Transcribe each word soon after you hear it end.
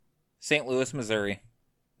St. Louis, Missouri,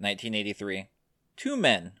 1983. Two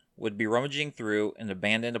men would be rummaging through an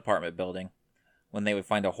abandoned apartment building when they would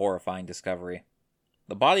find a horrifying discovery.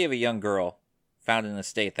 The body of a young girl, found in a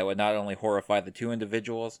state that would not only horrify the two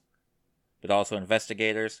individuals, but also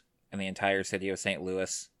investigators and the entire city of St.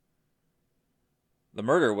 Louis. The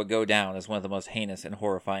murder would go down as one of the most heinous and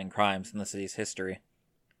horrifying crimes in the city's history,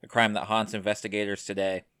 a crime that haunts investigators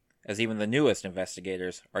today, as even the newest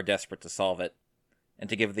investigators are desperate to solve it, and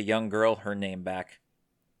to give the young girl her name back.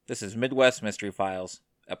 This is Midwest Mystery Files,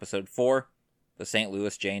 Episode 4, The St.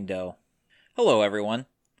 Louis Jane Doe. Hello everyone,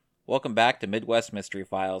 welcome back to Midwest Mystery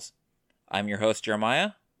Files. I'm your host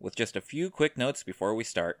Jeremiah, with just a few quick notes before we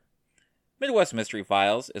start. Midwest Mystery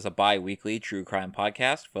Files is a bi-weekly true crime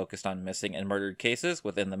podcast focused on missing and murdered cases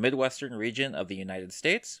within the Midwestern region of the United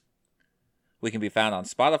States. We can be found on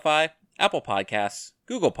Spotify, Apple Podcasts,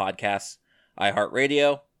 Google Podcasts,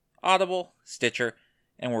 iHeartRadio, Audible, Stitcher,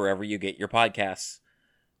 and wherever you get your podcasts.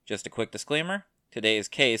 Just a quick disclaimer, today's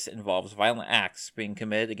case involves violent acts being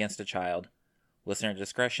committed against a child. Listener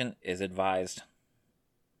discretion is advised.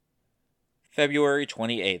 February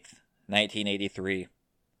 28th, 1983.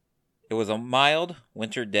 It was a mild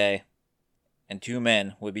winter day, and two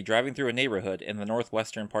men would be driving through a neighborhood in the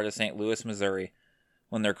northwestern part of St. Louis, Missouri,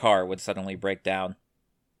 when their car would suddenly break down.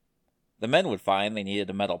 The men would find they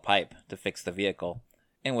needed a metal pipe to fix the vehicle,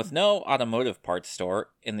 and with no automotive parts store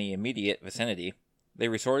in the immediate vicinity, they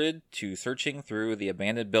resorted to searching through the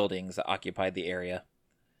abandoned buildings that occupied the area.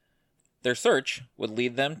 Their search would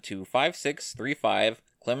lead them to 5635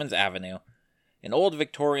 Clemens Avenue, an old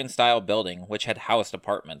Victorian-style building which had housed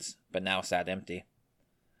apartments, but now sat empty.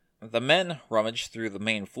 The men rummaged through the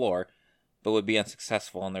main floor, but would be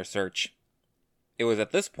unsuccessful in their search. It was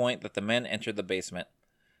at this point that the men entered the basement.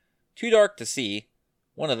 Too dark to see,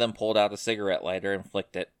 one of them pulled out a cigarette lighter and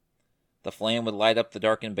flicked it. The flame would light up the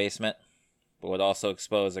darkened basement, but would also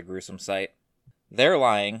expose a gruesome sight. There,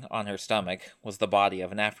 lying on her stomach, was the body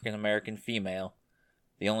of an African-American female,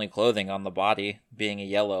 the only clothing on the body being a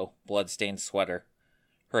yellow, blood-stained sweater.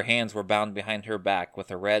 Her hands were bound behind her back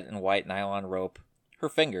with a red and white nylon rope, her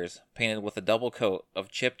fingers painted with a double coat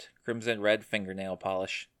of chipped crimson-red fingernail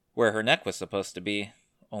polish. Where her neck was supposed to be,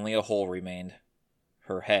 only a hole remained.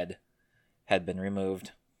 Her head had been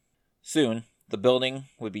removed. Soon, the building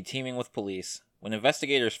would be teeming with police. When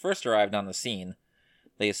investigators first arrived on the scene,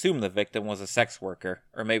 they assumed the victim was a sex worker,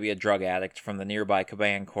 or maybe a drug addict from the nearby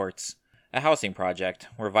Caban Courts, a housing project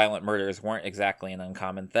where violent murders weren't exactly an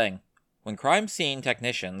uncommon thing. When crime scene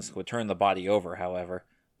technicians would turn the body over, however,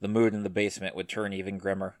 the mood in the basement would turn even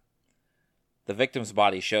grimmer. The victim's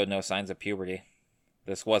body showed no signs of puberty.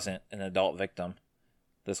 This wasn't an adult victim.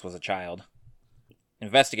 This was a child.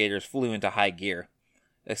 Investigators flew into high gear.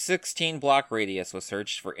 A 16-block radius was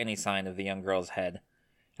searched for any sign of the young girl's head.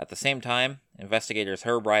 At the same time, investigators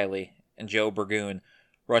Herb Riley and Joe Burgoon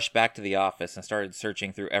rushed back to the office and started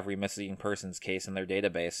searching through every missing persons case in their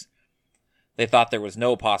database. They thought there was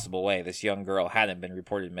no possible way this young girl hadn't been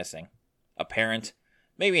reported missing. A parent,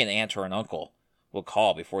 maybe an aunt or an uncle, would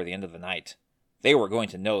call before the end of the night. They were going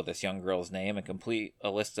to know this young girl's name and complete a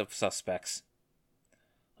list of suspects.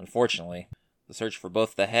 Unfortunately, the search for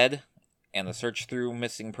both the head and the search through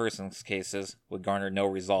missing persons cases would garner no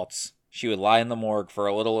results. She would lie in the morgue for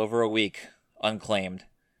a little over a week, unclaimed,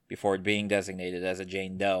 before being designated as a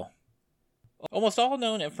Jane Doe. Almost all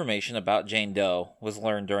known information about Jane Doe was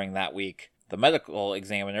learned during that week. The medical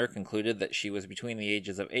examiner concluded that she was between the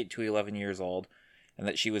ages of 8 to 11 years old, and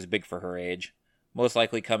that she was big for her age, most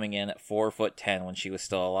likely coming in at 4'10" when she was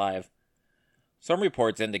still alive. Some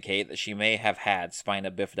reports indicate that she may have had spina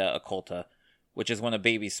bifida occulta, which is when a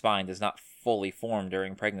baby's spine does not fully form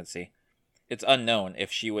during pregnancy. It's unknown if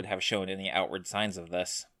she would have shown any outward signs of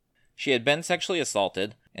this. She had been sexually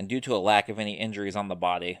assaulted, and due to a lack of any injuries on the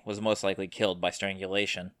body, was most likely killed by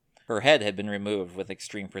strangulation. Her head had been removed with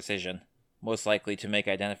extreme precision, most likely to make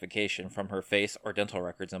identification from her face or dental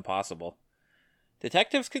records impossible.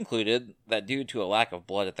 Detectives concluded that due to a lack of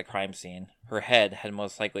blood at the crime scene, her head had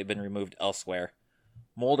most likely been removed elsewhere.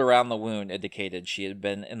 Mold around the wound indicated she had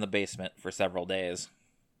been in the basement for several days.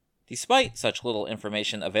 Despite such little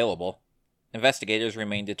information available, investigators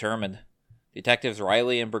remained determined. Detectives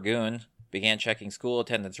Riley and Burgoon began checking school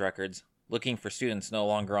attendance records, looking for students no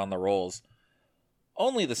longer on the rolls.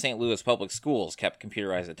 Only the St. Louis public schools kept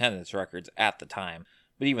computerized attendance records at the time,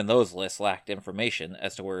 but even those lists lacked information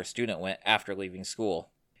as to where a student went after leaving school.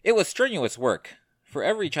 It was strenuous work. For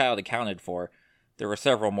every child accounted for, there were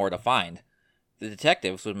several more to find. The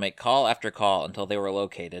detectives would make call after call until they were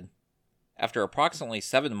located. After approximately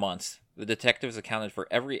 7 months, the detectives accounted for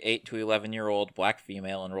every 8 to 11-year-old black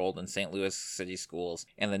female enrolled in St. Louis City schools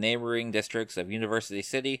and the neighboring districts of University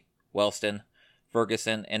City, Wellston,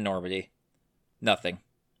 Ferguson, and Normandy. Nothing.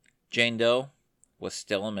 Jane Doe was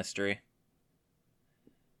still a mystery.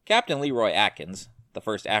 Captain Leroy Atkins, the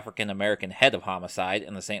first African-American head of homicide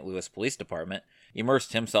in the St. Louis Police Department,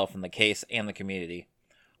 immersed himself in the case and the community.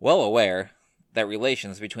 Well aware that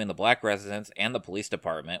relations between the black residents and the police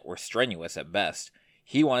department were strenuous at best,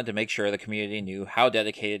 he wanted to make sure the community knew how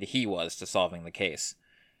dedicated he was to solving the case.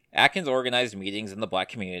 Atkins organized meetings in the black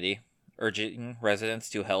community, urging residents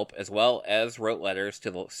to help, as well as wrote letters to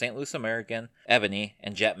the St. Louis American, Ebony,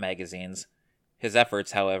 and Jet magazines. His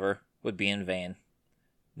efforts, however, would be in vain.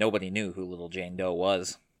 Nobody knew who little Jane Doe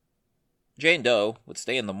was. Jane Doe would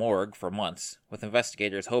stay in the morgue for months, with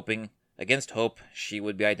investigators hoping, against hope, she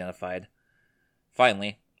would be identified.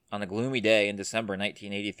 Finally, on a gloomy day in December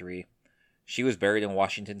 1983, she was buried in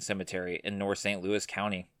Washington Cemetery in North St. Louis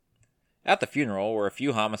County. At the funeral were a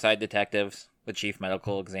few homicide detectives, the chief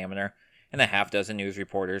medical examiner, and a half-dozen news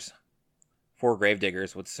reporters. 4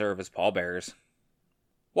 gravediggers would serve as pallbearers.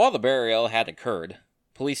 While the burial had occurred,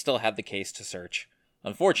 police still had the case to search.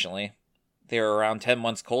 Unfortunately, they were around 10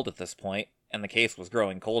 months cold at this point, and the case was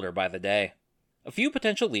growing colder by the day. A few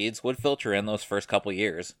potential leads would filter in those first couple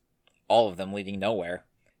years, all of them leading nowhere.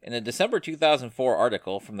 In a December 2004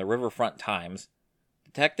 article from the Riverfront Times,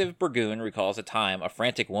 Detective Burgoon recalls a time a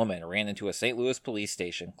frantic woman ran into a St. Louis police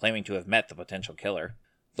station claiming to have met the potential killer.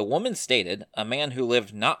 The woman stated a man who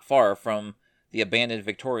lived not far from the abandoned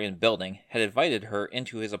Victorian building had invited her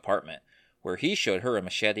into his apartment, where he showed her a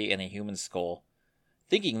machete and a human skull.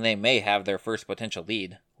 Thinking they may have their first potential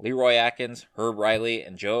lead, Leroy Atkins, Herb Riley,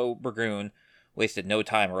 and Joe Burgoon wasted no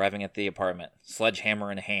time arriving at the apartment,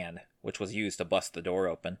 sledgehammer in hand, which was used to bust the door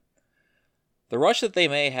open. The rush that they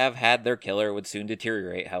may have had their killer would soon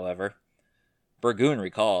deteriorate, however. Burgoon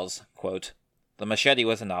recalls, quote, "The machete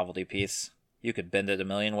was a novelty piece. You could bend it a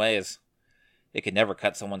million ways. It could never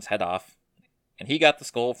cut someone's head off. And he got the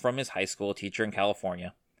skull from his high school teacher in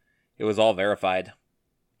California. It was all verified.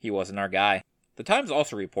 He wasn't our guy." The Times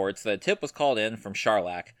also reports that a tip was called in from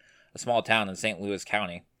Charlac, a small town in St. Louis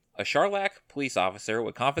County. A Charlac police officer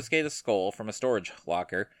would confiscate a skull from a storage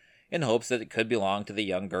locker in hopes that it could belong to the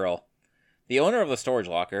young girl. The owner of the storage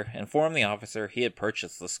locker informed the officer he had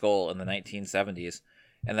purchased the skull in the 1970s,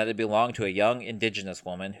 and that it belonged to a young indigenous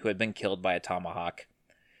woman who had been killed by a tomahawk.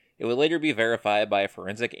 It would later be verified by a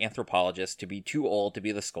forensic anthropologist to be too old to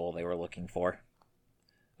be the skull they were looking for.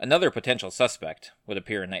 Another potential suspect would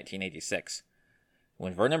appear in 1986,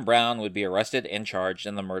 when Vernon Brown would be arrested and charged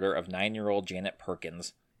in the murder of 9-year-old Janet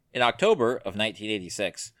Perkins. In October of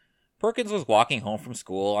 1986, Perkins was walking home from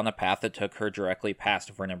school on a path that took her directly past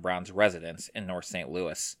Vernon Brown's residence in North St.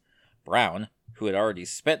 Louis. Brown, who had already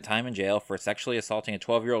spent time in jail for sexually assaulting a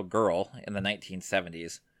 12-year-old girl in the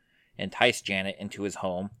 1970s, enticed Janet into his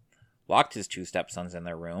home, locked his 2 stepsons in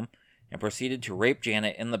their room, and proceeded to rape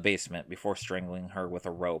Janet in the basement before strangling her with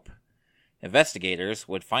a rope. Investigators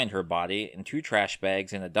would find her body in 2 trash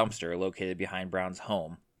bags in a dumpster located behind Brown's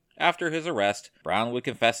home. After his arrest, Brown would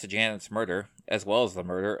confess to Janet's murder, as well as the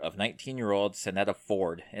murder of 19-year-old Sonetta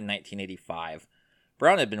Ford in 1985.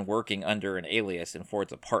 Brown had been working under an alias in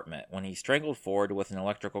Ford's apartment when he strangled Ford with an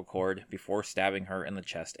electrical cord before stabbing her in the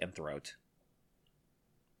chest and throat.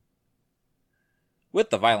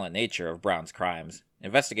 With the violent nature of Brown's crimes,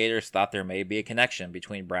 investigators thought there may be a connection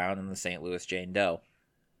between Brown and the St. Louis Jane Doe.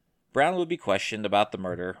 Brown would be questioned about the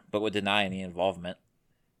murder, but would deny any involvement.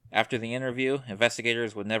 After the interview,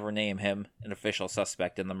 investigators would never name him an official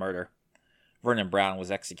suspect in the murder. Vernon Brown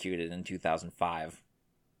was executed in 2005.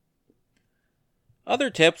 Other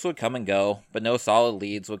tips would come and go, but no solid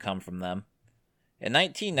leads would come from them. In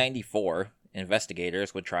 1994,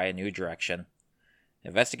 investigators would try a new direction.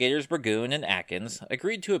 Investigators Burgoon and Atkins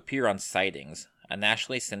agreed to appear on Sightings, a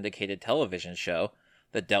nationally syndicated television show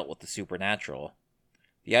that dealt with the supernatural.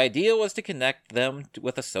 The idea was to connect them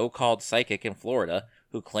with a so-called psychic in Florida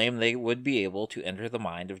who claimed they would be able to enter the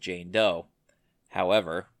mind of Jane Doe.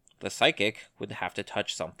 However, the psychic would have to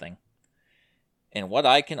touch something. In what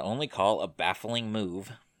I can only call a baffling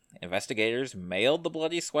move, investigators mailed the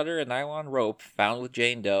bloody sweater and nylon rope found with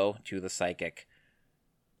Jane Doe to the psychic.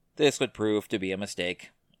 This would prove to be a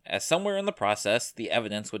mistake, as somewhere in the process the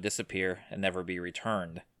evidence would disappear and never be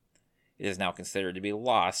returned. It is now considered to be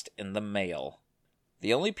lost in the mail.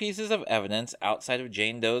 The only pieces of evidence outside of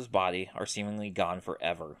Jane Doe's body are seemingly gone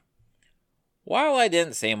forever. While I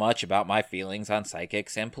didn't say much about my feelings on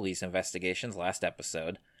psychics and police investigations last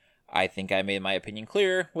episode, I think I made my opinion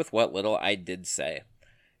clear with what little I did say.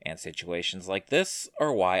 And situations like this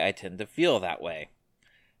are why I tend to feel that way.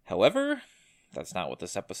 However, that's not what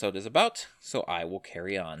this episode is about, so I will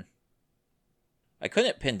carry on. I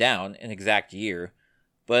couldn't pin down an exact year,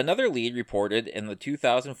 but another lead reported in the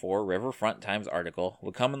 2004 Riverfront Times article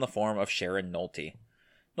would come in the form of Sharon Nolte.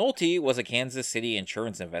 Nolte was a Kansas City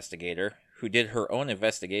insurance investigator who did her own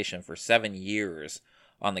investigation for 7 years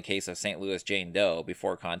on the case of St. Louis Jane Doe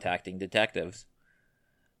before contacting detectives.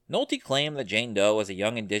 Nolte claimed that Jane Doe was a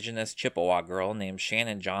young indigenous Chippewa girl named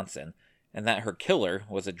Shannon Johnson, and that her killer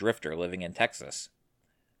was a drifter living in Texas.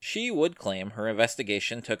 She would claim her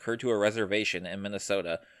investigation took her to a reservation in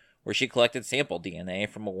Minnesota, where she collected sample DNA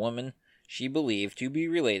from a woman she believed to be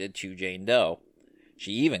related to Jane Doe.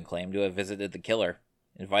 She even claimed to have visited the killer,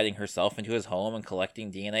 inviting herself into his home and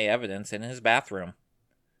collecting DNA evidence in his bathroom.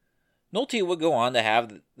 Nolte would go on to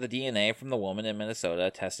have the DNA from the woman in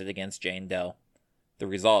Minnesota tested against Jane Doe. The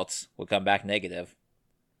results would come back negative.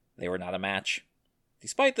 They were not a match.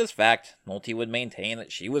 Despite this fact, Nolte would maintain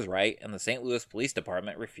that she was right and the St. Louis Police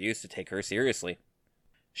Department refused to take her seriously.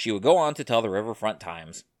 She would go on to tell the Riverfront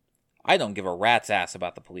Times, "I don't give a rat's ass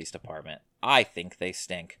about the police department. I think they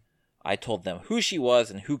stink. I told them who she was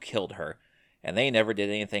and who killed her, and they never did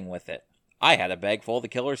anything with it. I had a bag full of the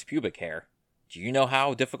killer's pubic hair. Do you know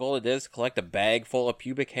how difficult it is to collect a bag full of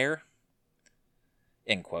pubic hair?"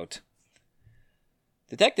 End quote.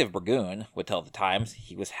 Detective Burgoon would tell the Times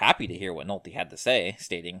he was happy to hear what Nolte had to say,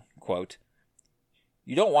 stating, quote,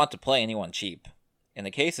 "You don't want to play anyone cheap. In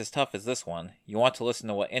a case as tough as this one, you want to listen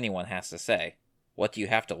to what anyone has to say. What do you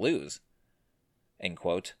have to lose?" End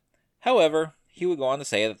quote. However, he would go on to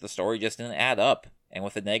say that the story just didn't add up, and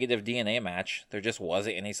with a negative DNA match, there just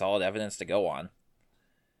wasn't any solid evidence to go on.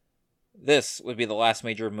 This would be the last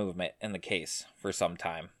major movement in the case for some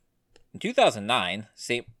time. In 2009,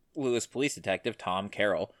 St. Louis police detective Tom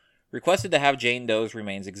Carroll requested to have Jane Doe's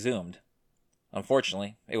remains exhumed.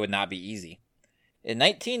 Unfortunately, it would not be easy. In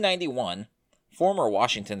 1991, former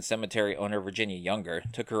Washington Cemetery owner Virginia Younger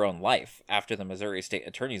took her own life after the Missouri State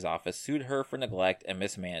Attorney's Office sued her for neglect and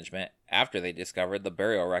mismanagement after they discovered the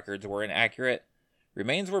burial records were inaccurate,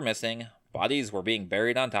 remains were missing, bodies were being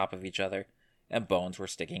buried on top of each other, and bones were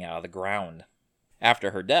sticking out of the ground.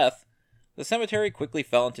 After her death, the cemetery quickly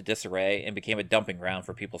fell into disarray and became a dumping ground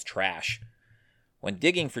for people's trash. When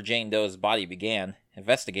digging for Jane Doe's body began,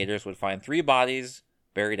 investigators would find 3 bodies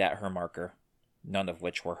buried at her marker, none of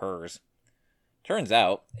which were hers. Turns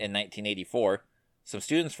out, in 1984, some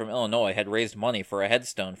students from Illinois had raised money for a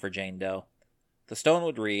headstone for Jane Doe. The stone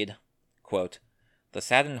would read, quote, "The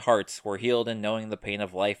saddened hearts were healed in knowing the pain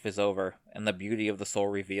of life is over and the beauty of the soul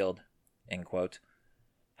revealed." End quote.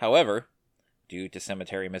 However, due to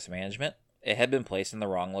cemetery mismanagement, it had been placed in the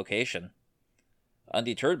wrong location.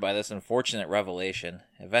 Undeterred by this unfortunate revelation,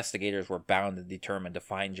 investigators were bound and determined to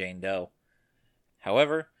find Jane Doe.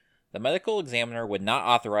 However, the medical examiner would not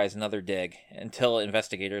authorize another dig until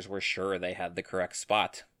investigators were sure they had the correct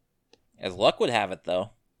spot. As luck would have it,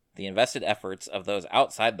 though, the invested efforts of those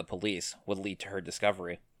outside the police would lead to her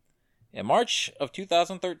discovery. In March of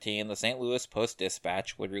 2013, the St. Louis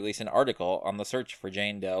Post-Dispatch would release an article on the search for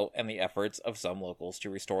Jane Doe and the efforts of some locals to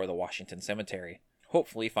restore the Washington Cemetery,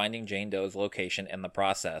 hopefully finding Jane Doe's location in the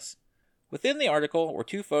process. Within the article were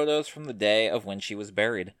 2 photos from the day of when she was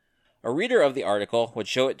buried. A reader of the article would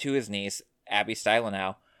show it to his niece, Abby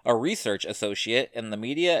Stylenow, a research associate in the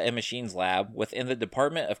Media and Machines Lab within the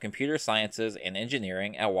Department of Computer Sciences and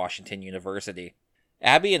Engineering at Washington University.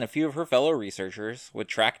 Abby and a few of her fellow researchers would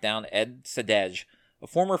track down Ed Sadej, a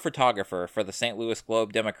former photographer for the St. Louis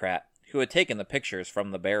Globe-Democrat, who had taken the pictures from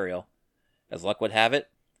the burial. As luck would have it,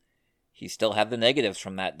 he still had the negatives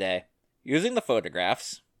from that day. Using the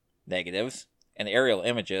photographs, negatives, and aerial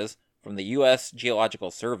images from the U.S. Geological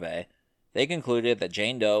Survey, they concluded that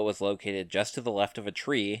Jane Doe was located just to the left of a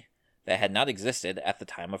tree that had not existed at the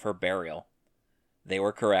time of her burial. They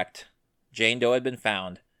were correct. Jane Doe had been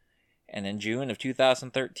found, and in June of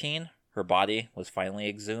 2013, her body was finally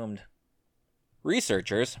exhumed.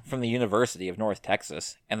 Researchers from the University of North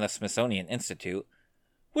Texas and the Smithsonian Institute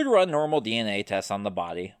would run normal DNA tests on the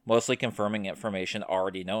body, mostly confirming information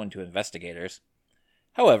already known to investigators.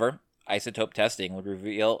 However, isotope testing would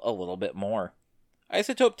reveal a little bit more.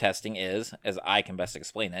 Isotope testing is, as I can best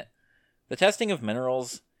explain it, the testing of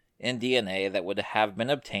minerals in DNA that would have been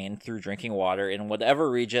obtained through drinking water in whatever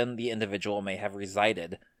region the individual may have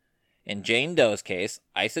resided. In Jane Doe's case,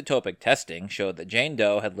 isotopic testing showed that Jane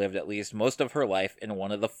Doe had lived at least most of her life in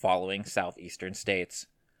one of the following southeastern states: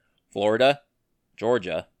 Florida,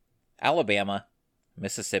 Georgia, Alabama,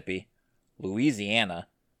 Mississippi, Louisiana,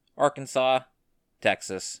 Arkansas,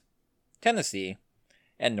 Texas, Tennessee,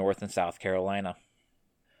 and North and South Carolina.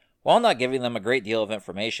 While not giving them a great deal of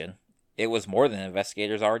information, it was more than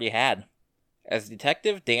investigators already had. As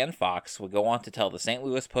Detective Dan Fox would go on to tell the St.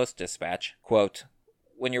 Louis Post-Dispatch, quote,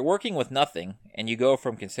 "When you're working with nothing, and you go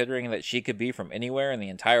from considering that she could be from anywhere in the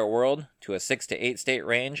entire world to a 6 to 8 state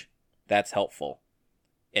range, that's helpful."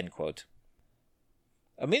 End quote.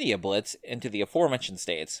 A media blitz into the aforementioned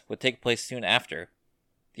states would take place soon after.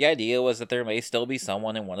 The idea was that there may still be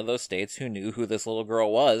someone in one of those states who knew who this little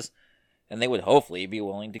girl was, and they would hopefully be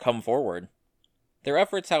willing to come forward. Their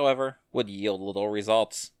efforts, however, would yield little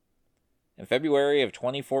results. In February of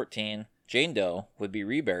 2014, Jane Doe would be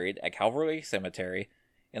reburied at Calvary Cemetery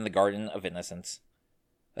in the Garden of Innocents,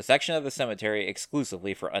 a section of the cemetery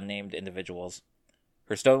exclusively for unnamed individuals.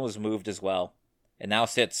 Her stone was moved as well, and now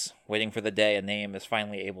sits, waiting for the day a name is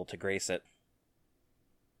finally able to grace it.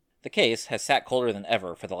 The case has sat colder than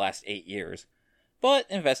ever for the last 8 years, but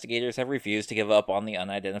investigators have refused to give up on the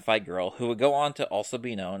unidentified girl who would go on to also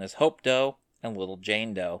be known as Hope Doe and Little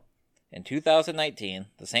Jane Doe. In 2019,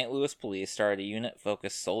 the St. Louis Police started a unit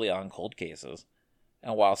focused solely on cold cases,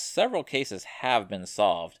 and while several cases have been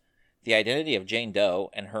solved, the identity of Jane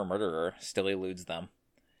Doe and her murderer still eludes them.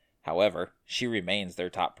 However, she remains their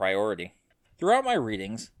top priority. Throughout my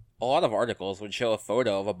readings, a lot of articles would show a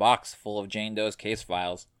photo of a box full of Jane Doe's case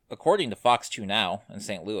files. According to Fox 2 Now in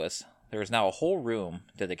St. Louis, there is now a whole room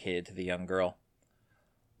dedicated to the young girl.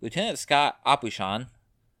 Lieutenant Scott Opushan,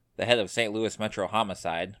 the head of St. Louis Metro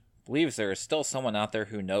Homicide, believes there is still someone out there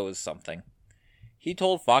who knows something. He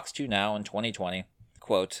told Fox 2 Now in 2020,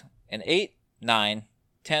 quote, "An 8, 9,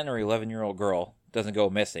 10, or 11-year-old girl doesn't go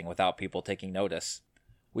missing without people taking notice.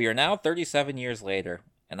 We are now 37 years later,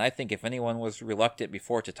 and I think if anyone was reluctant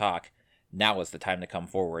before to talk, now is the time to come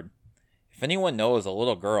forward. If anyone knows a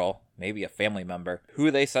little girl, maybe a family member,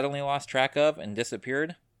 who they suddenly lost track of and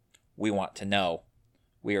disappeared, we want to know.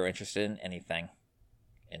 We are interested in anything."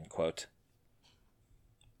 End quote.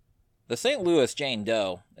 The St. Louis Jane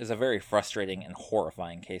Doe is a very frustrating and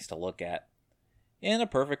horrifying case to look at. In a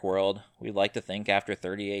perfect world, we'd like to think after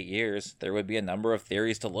 38 years there would be a number of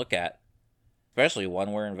theories to look at, especially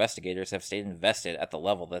one where investigators have stayed invested at the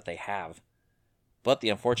level that they have. But the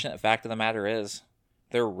unfortunate fact of the matter is,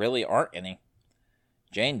 there really aren't any.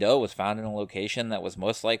 Jane Doe was found in a location that was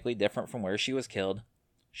most likely different from where she was killed.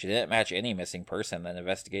 She didn't match any missing person that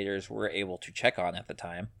investigators were able to check on at the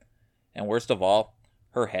time. And worst of all,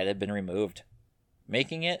 her head had been removed,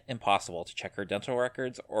 making it impossible to check her dental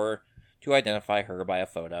records or to identify her by a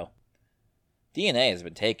photo. DNA has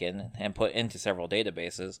been taken and put into several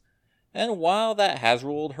databases, and while that has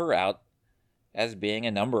ruled her out as being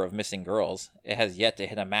a number of missing girls, it has yet to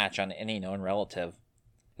hit a match on any known relative.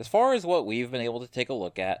 As far as what we've been able to take a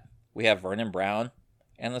look at, we have Vernon Brown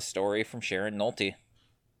and the story from Sharon Nolte.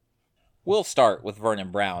 We'll start with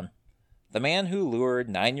Vernon Brown, the man who lured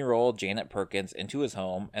 9-year-old Janet Perkins into his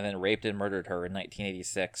home and then raped and murdered her in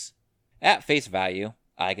 1986. At face value,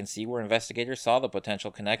 I can see where investigators saw the potential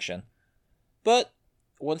connection. But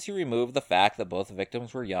once you remove the fact that both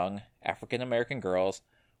victims were young, African-American girls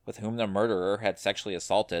with whom the murderer had sexually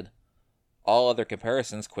assaulted, all other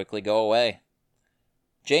comparisons quickly go away.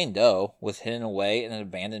 Jane Doe was hidden away in an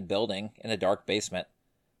abandoned building in a dark basement.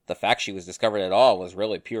 The fact she was discovered at all was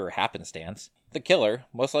really pure happenstance. The killer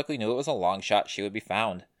most likely knew it was a long shot she would be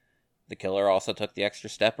found. The killer also took the extra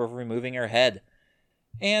step of removing her head.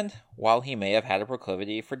 And, while he may have had a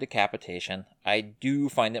proclivity for decapitation, I do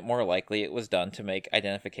find it more likely it was done to make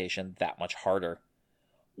identification that much harder.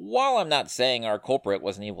 While I'm not saying our culprit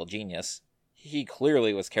was an evil genius, he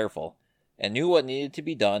clearly was careful, and knew what needed to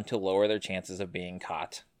be done to lower their chances of being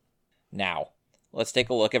caught. Now, let's take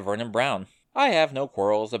a look at Vernon Brown. I have no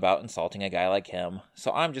quarrels about insulting a guy like him,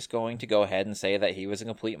 so I'm just going to go ahead and say that he was a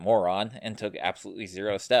complete moron and took absolutely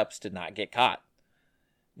zero steps to not get caught.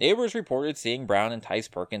 Neighbors reported seeing Brown entice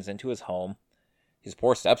Perkins into his home. His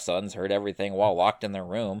poor stepsons heard everything while locked in their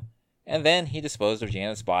room, and then he disposed of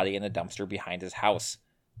Janet's body in a dumpster behind his house,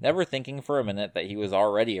 never thinking for a minute that he was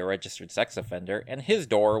already a registered sex offender and his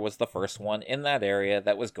door was the first one in that area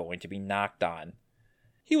that was going to be knocked on.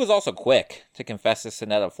 He was also quick to confess to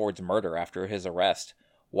Sonetta Ford's murder after his arrest,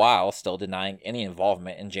 while still denying any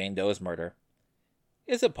involvement in Jane Doe's murder.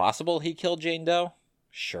 Is it possible he killed Jane Doe?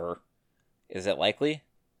 Sure. Is it likely?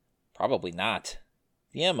 Probably not.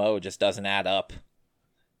 The MO just doesn't add up.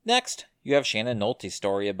 Next, you have Shannon Nolte's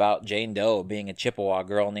story about Jane Doe being a Chippewa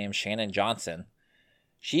girl named Shannon Johnson.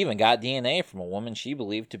 She even got DNA from a woman she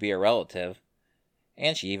believed to be a relative,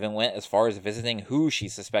 and she even went as far as visiting who she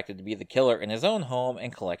suspected to be the killer in his own home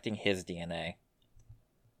and collecting his DNA.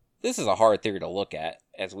 This is a hard theory to look at,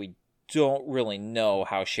 as we don't really know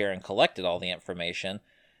how Sharon collected all the information,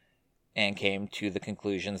 and came to the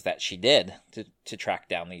conclusions that she did to track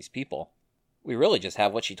down these people. We really just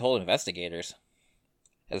have what she told investigators.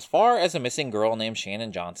 As far as a missing girl named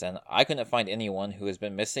Shannon Johnson, I couldn't find anyone who has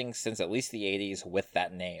been missing since at least the 80s with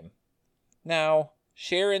that name. Now,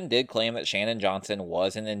 Sharon did claim that Shannon Johnson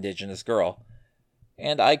was an Indigenous girl,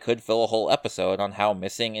 and I could fill a whole episode on how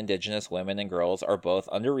missing Indigenous women and girls are both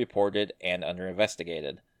underreported and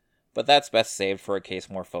underinvestigated, but that's best saved for a case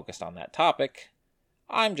more focused on that topic.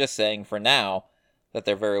 I'm just saying for now that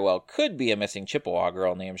there very well could be a missing Chippewa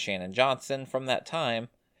girl named Shannon Johnson from that time,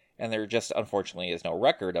 and there just unfortunately is no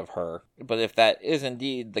record of her. But if that is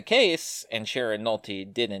indeed the case, and Sharon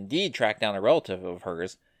Nolte did indeed track down a relative of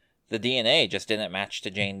hers, the DNA just didn't match to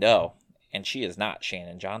Jane Doe, and she is not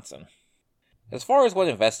Shannon Johnson. As far as what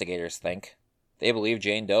investigators think, they believe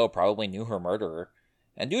Jane Doe probably knew her murderer,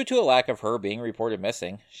 and due to a lack of her being reported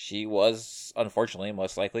missing, she was unfortunately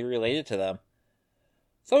most likely related to them.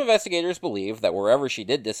 Some investigators believe that wherever she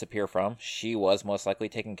did disappear from, she was most likely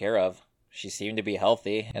taken care of. She seemed to be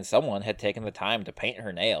healthy, and someone had taken the time to paint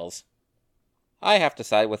her nails. I have to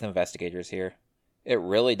side with investigators here. It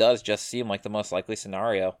really does just seem like the most likely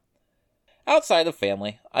scenario. Outside of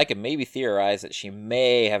family, I could maybe theorize that she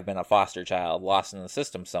may have been a foster child lost in the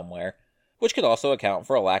system somewhere, which could also account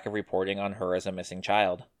for a lack of reporting on her as a missing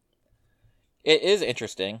child. It is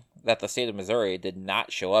interesting that the state of Missouri did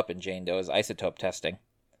not show up in Jane Doe's isotope testing.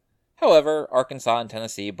 However, Arkansas and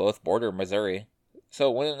Tennessee both border Missouri, so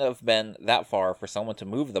it wouldn't have been that far for someone to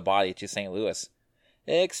move the body to St. Louis,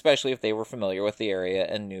 especially if they were familiar with the area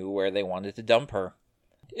and knew where they wanted to dump her.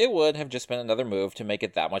 It would have just been another move to make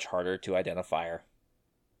it that much harder to identify her.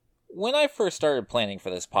 When I first started planning for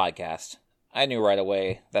this podcast, I knew right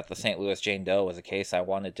away that the St. Louis Jane Doe was a case I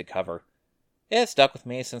wanted to cover. It had stuck with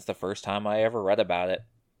me since the first time I ever read about it.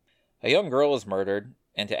 A young girl is murdered,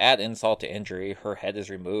 and to add insult to injury, her head is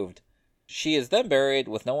removed. She is then buried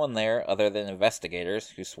with no one there other than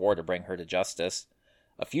investigators who swore to bring her to justice,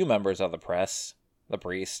 a few members of the press, the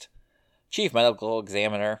priest, chief medical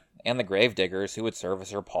examiner, and the grave diggers who would serve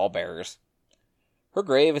as her pallbearers. Her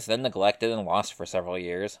grave is then neglected and lost for several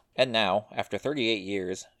years, and now, after 38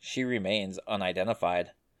 years, she remains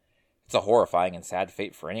unidentified. It's a horrifying and sad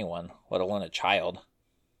fate for anyone, let alone a child.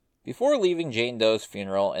 Before leaving Jane Doe's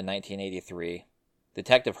funeral in 1983,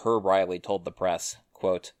 Detective Herb Riley told the press,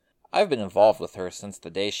 quote, "I've been involved with her since the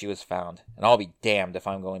day she was found, and I'll be damned if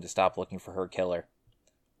I'm going to stop looking for her killer."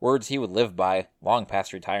 Words he would live by long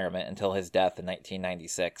past retirement until his death in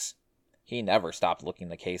 1996. He never stopped looking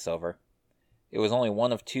the case over. It was only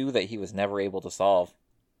one of two that he was never able to solve.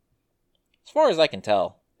 As far as I can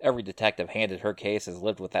tell, every detective handed her case has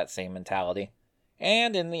lived with that same mentality.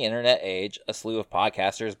 And in the internet age, a slew of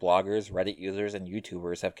podcasters, bloggers, Reddit users, and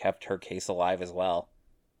YouTubers have kept her case alive as well.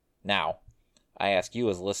 Now, I ask you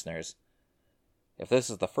as listeners, if this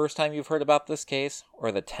is the first time you've heard about this case,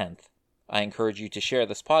 or the 10th, I encourage you to share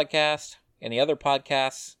this podcast, any other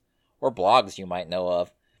podcasts, or blogs you might know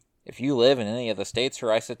of. If you live in any of the states her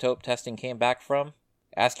isotope testing came back from,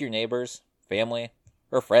 ask your neighbors, family,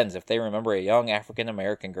 or friends if they remember a young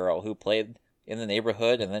African-American girl who played in the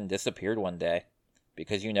neighborhood and then disappeared one day.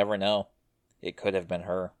 Because you never know. It could have been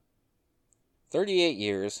her. 38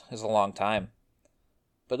 years is a long time.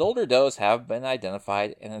 But older does have been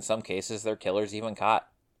identified, and in some cases their killers even caught.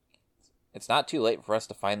 It's not too late for us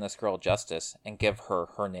to find this girl justice and give her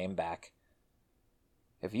her name back.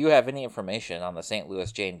 If you have any information on the St.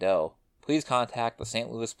 Louis Jane Doe, please contact the St.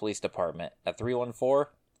 Louis Police Department at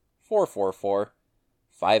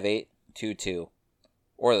 314-444-5822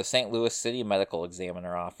 or the St. Louis City Medical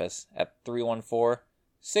Examiner Office at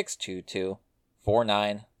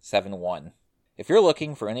 314-622-4971. If you're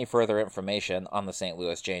looking for any further information on the St.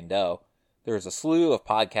 Louis Jane Doe, there is a slew of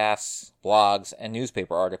podcasts, blogs, and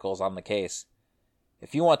newspaper articles on the case.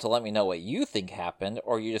 If you want to let me know what you think happened,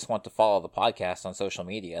 or you just want to follow the podcast on social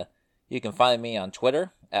media, you can find me on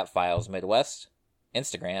Twitter at FilesMidwest,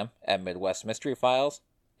 Instagram at Midwest Mystery Files,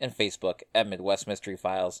 and Facebook at Midwest Mystery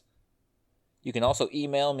Files. You can also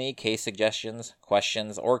email me case suggestions,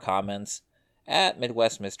 questions, or comments at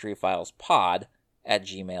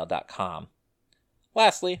MidwestMysteryFilesPod@gmail.com.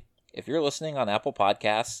 Lastly, if you're listening on Apple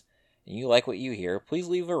Podcasts and you like what you hear, please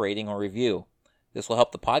leave a rating or review. This will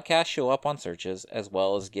help the podcast show up on searches as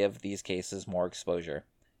well as give these cases more exposure.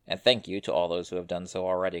 And thank you to all those who have done so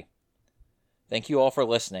already. Thank you all for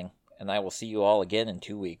listening, and I will see you all again in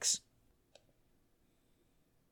 2 weeks.